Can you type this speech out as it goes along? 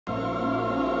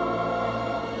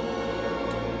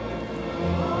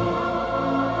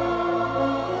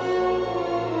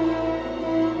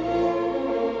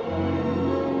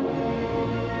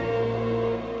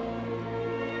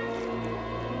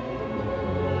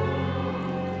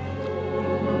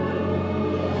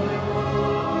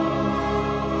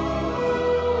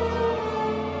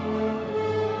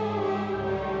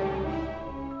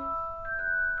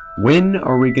When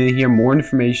are we going to hear more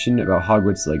information about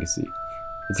Hogwarts Legacy?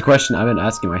 It's a question I've been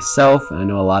asking myself, and I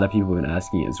know a lot of people have been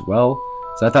asking it as well,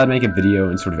 so I thought I'd make a video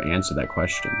and sort of answer that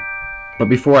question. But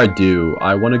before I do,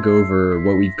 I want to go over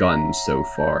what we've gotten so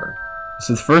far.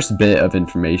 So the first bit of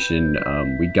information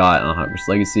we got on Hogwarts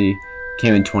Legacy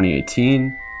came in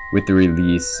 2018 with the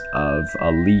release of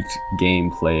a leaked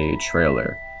gameplay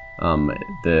trailer.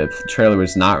 The trailer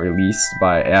was not released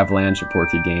by Avalanche or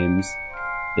Porky Games.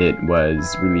 It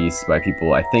was released by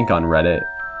people, I think, on Reddit,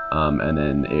 and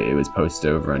then it was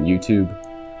posted over on YouTube.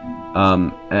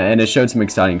 And it showed some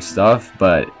exciting stuff,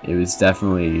 but it was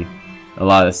definitely, a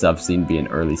lot of the stuff seemed to be in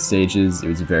early stages. It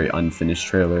was a very unfinished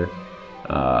trailer.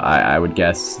 I would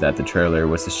guess that the trailer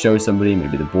was to show somebody,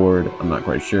 maybe the board, I'm not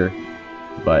quite sure.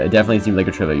 But it definitely seemed like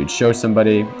a trailer you'd show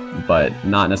somebody, but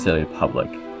not necessarily the public.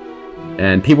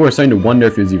 And people were starting to wonder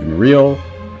if it was even real.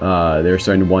 They were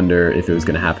starting to wonder if it was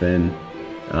going to happen.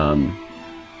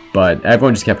 But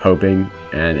everyone just kept hoping,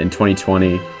 and in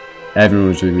 2020, everyone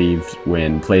was relieved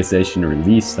when PlayStation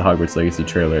released the Hogwarts Legacy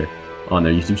trailer on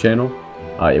their YouTube channel.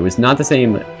 It was not the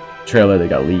same trailer that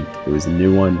got leaked, it was a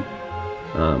new one.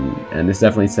 And there's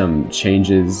definitely some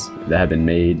changes that have been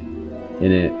made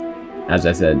in it, as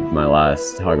I said in my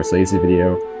last Hogwarts Legacy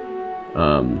video.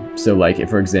 So like,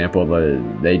 for example,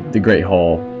 the Great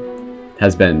Hall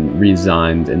has been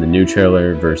redesigned in the new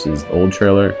trailer versus the old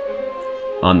trailer.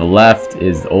 On the left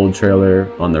is the old trailer,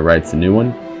 on the right's the new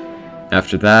one.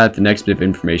 After that, the next bit of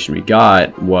information we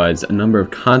got was a number of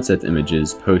concept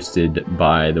images posted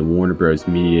by the Warner Bros.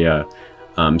 Media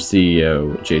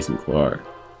CEO, Jason Clark.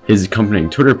 His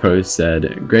accompanying Twitter post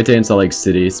said, "Great day in Salt Lake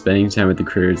City, spending time with the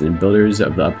creators and builders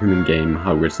of the upcoming game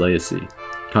Hogwarts Legacy.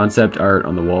 Concept art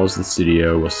on the walls of the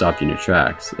studio will stop you in your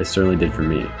tracks. It certainly did for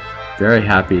me. Very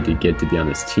happy to get to be on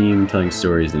this team, telling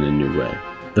stories in a new way."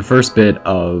 The first bit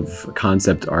of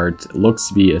concept art looks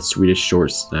to be a Swedish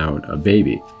short snout, a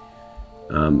baby.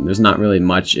 There's not really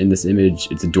much in this image.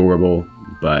 It's adorable,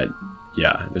 but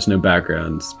yeah, there's no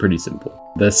background. It's pretty simple.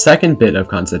 The second bit of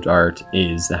concept art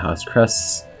is the house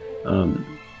crests.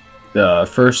 The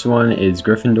first one is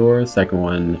Gryffindor, the second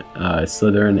one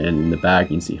Slytherin, and in the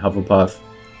back you can see Hufflepuff.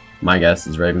 My guess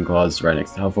is Ravenclaw is right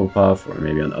next to Hufflepuff, or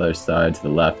maybe on the other side to the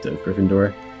left of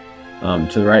Gryffindor.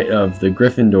 To the right of the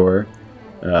Gryffindor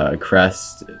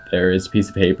crest, there is a piece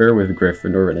of paper with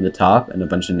Gryffindor written at the top and a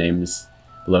bunch of names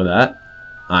below that.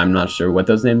 I'm not sure what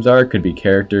those names are. It could be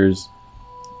characters,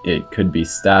 it could be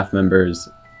staff members.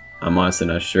 I'm honestly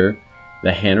not sure.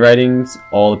 The handwritings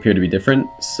all appear to be different,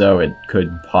 so it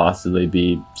could possibly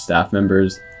be staff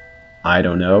members. I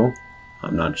don't know.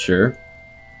 I'm not sure.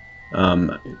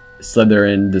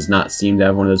 Slytherin does not seem to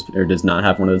have one of those, or does not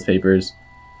have one of those papers,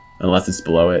 unless it's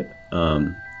below it.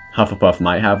 Hufflepuff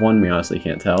might have one, we honestly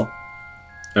can't tell.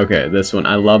 Okay, this one,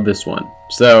 I love this one.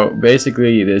 So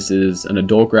basically this is an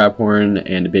adult Graphorn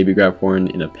and a baby Graphorn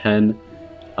in a pen,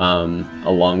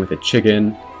 along with a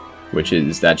chicken, which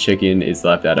is, that chicken is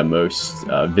left out of most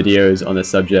videos on the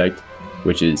subject,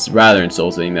 which is rather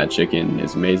insulting. That chicken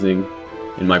is amazing,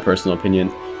 in my personal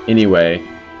opinion. Anyway,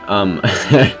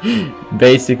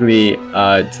 basically,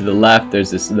 to the left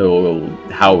there's this little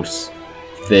house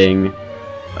thing.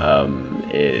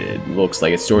 It looks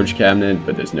like a storage cabinet,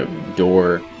 but there's no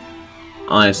door.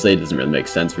 Honestly, it doesn't really make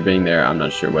sense for being there. I'm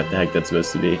not sure what the heck that's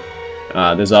supposed to be.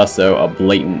 There's also a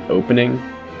blatant opening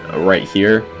right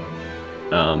here.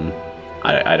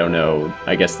 I don't know.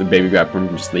 I guess the baby Graphorn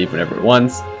can just leave whenever it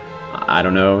wants. I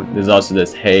don't know. There's also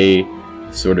this hay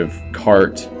sort of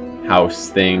cart house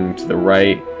thing to the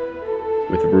right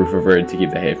with a roof over it to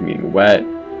keep the hay from getting wet,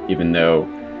 even though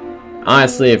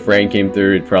honestly, if rain came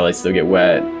through, it'd probably still get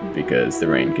wet because the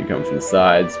rain could come from the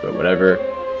sides, but whatever.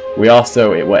 We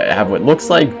also have what looks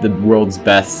like the world's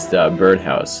best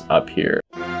birdhouse up here.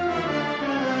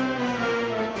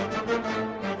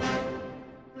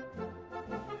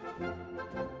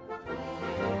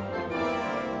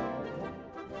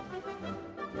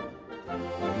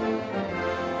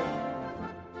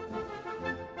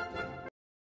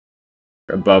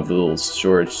 Above the little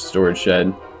storage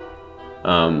shed.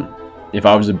 If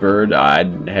I was a bird,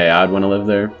 I'd want to live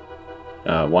there.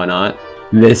 Why not?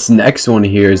 This next one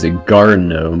here is a garden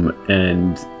gnome,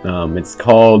 and it's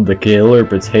called the Killer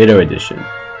Potato Edition.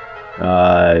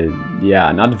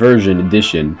 Yeah, not version,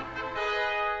 edition.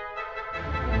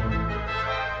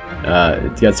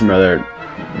 It's got some rather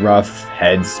rough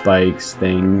head spikes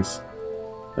things.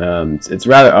 It's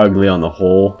rather ugly on the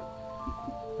whole.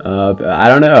 I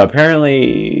don't know,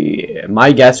 apparently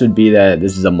my guess would be that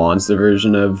this is a monster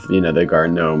version of, you know, the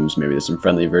garden gnomes. Maybe there's some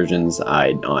friendly versions.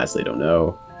 I honestly don't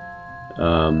know.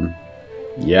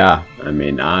 Yeah, I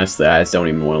mean, honestly, I just don't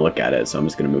even want to look at it, so I'm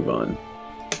just going to move on.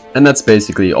 And that's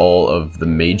basically all of the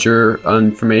major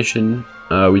information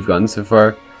we've gotten so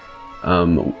far.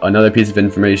 Another piece of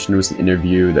information was an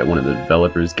interview that one of the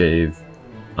developers gave,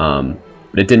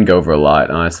 but it didn't go over a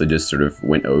lot. Honestly, just sort of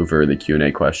went over the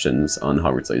Q&A questions on the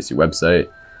Hogwarts Legacy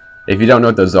website. If you don't know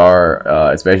what those are,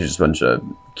 it's basically just a bunch of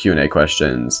Q&A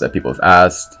questions that people have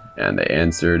asked and they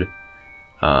answered.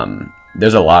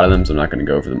 There's a lot of them, so I'm not going to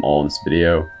go over them all in this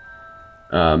video.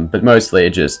 But mostly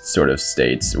it just sort of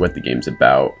states what the game's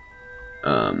about.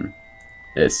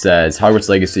 It says Hogwarts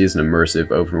Legacy is an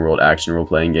immersive open-world action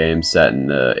role-playing game set in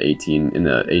the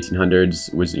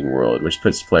 1800s Wizarding World, which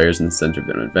puts players in the center of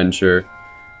their own adventure.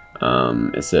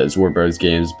 It says Warner Bros.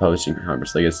 Games publishing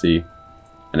Hogwarts Legacy,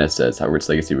 and it says Hogwarts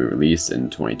Legacy will be released in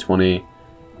 2020,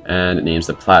 and it names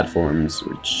the platforms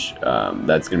which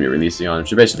that's going to be releasing on,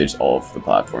 which are basically just all of the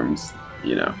platforms,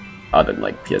 you know, other than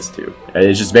like PS2.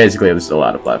 It's just basically there's a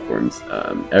lot of platforms,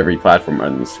 every platform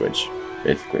other than the Switch,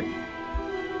 basically.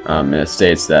 And it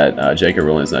states that J.K.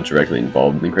 Rowling is not directly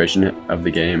involved in the creation of the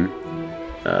game.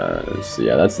 So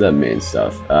yeah, that's the main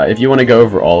stuff. If you want to go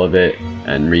over all of it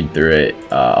and read through it,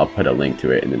 I'll put a link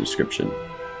to it in the description.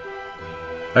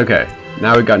 Okay,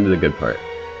 now we've gotten to the good part.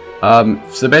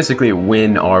 So basically,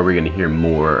 when are we going to hear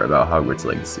more about Hogwarts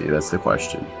Legacy? That's the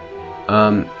question.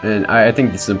 And I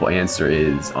think the simple answer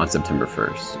is on September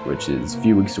 1st, which is a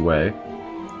few weeks away.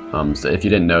 So if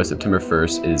you didn't know, September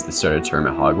 1st is the start of term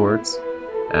at Hogwarts.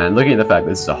 And looking at the fact that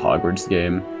this is a Hogwarts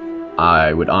game,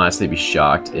 I would honestly be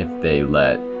shocked if they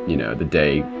let, you know, the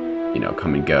day, you know,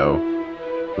 come and go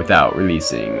without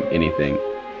releasing anything.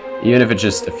 Even if it's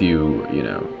just a few, you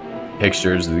know,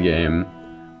 pictures of the game,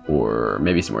 or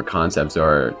maybe some more concept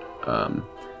art.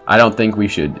 I don't think we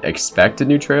should expect a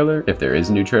new trailer. If there is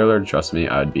a new trailer, trust me,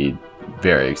 I'd be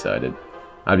very excited.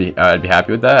 I'd be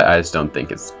happy with that. I just don't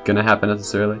think it's gonna happen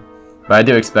necessarily. But I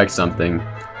do expect something.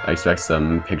 I expect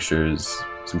some pictures,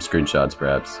 some screenshots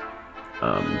perhaps.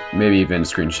 Maybe even a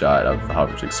screenshot of the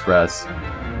Hogwarts Express,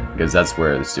 because that's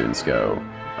where the students go.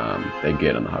 They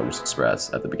get on the Hogwarts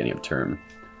Express at the beginning of term.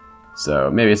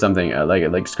 So maybe something like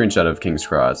screenshot of King's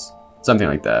Cross, something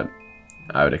like that.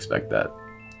 I would expect that.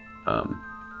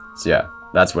 So yeah,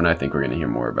 that's when I think we're gonna hear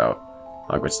more about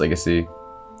Hogwarts Legacy.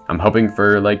 I'm hoping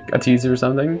for like a teaser or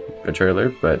something, a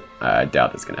trailer, but I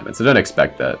doubt that's gonna happen. So don't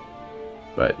expect that.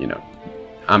 But you know,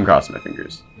 I'm crossing my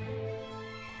fingers.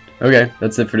 Okay,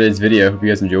 that's it for today's video. Hope you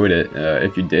guys enjoyed it.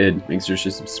 If you did, make sure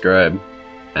to subscribe.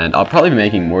 And I'll probably be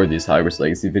making more of these Hogwarts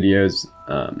Legacy videos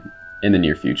in the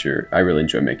near future. I really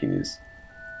enjoy making these.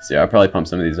 So yeah, I'll probably pump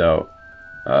some of these out.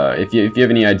 If you have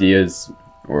any ideas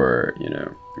or, you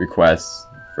know, requests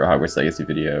for a Hogwarts Legacy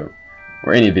video,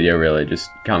 or any video really, just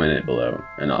comment it below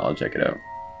and I'll check it out.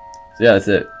 So yeah, that's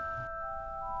it.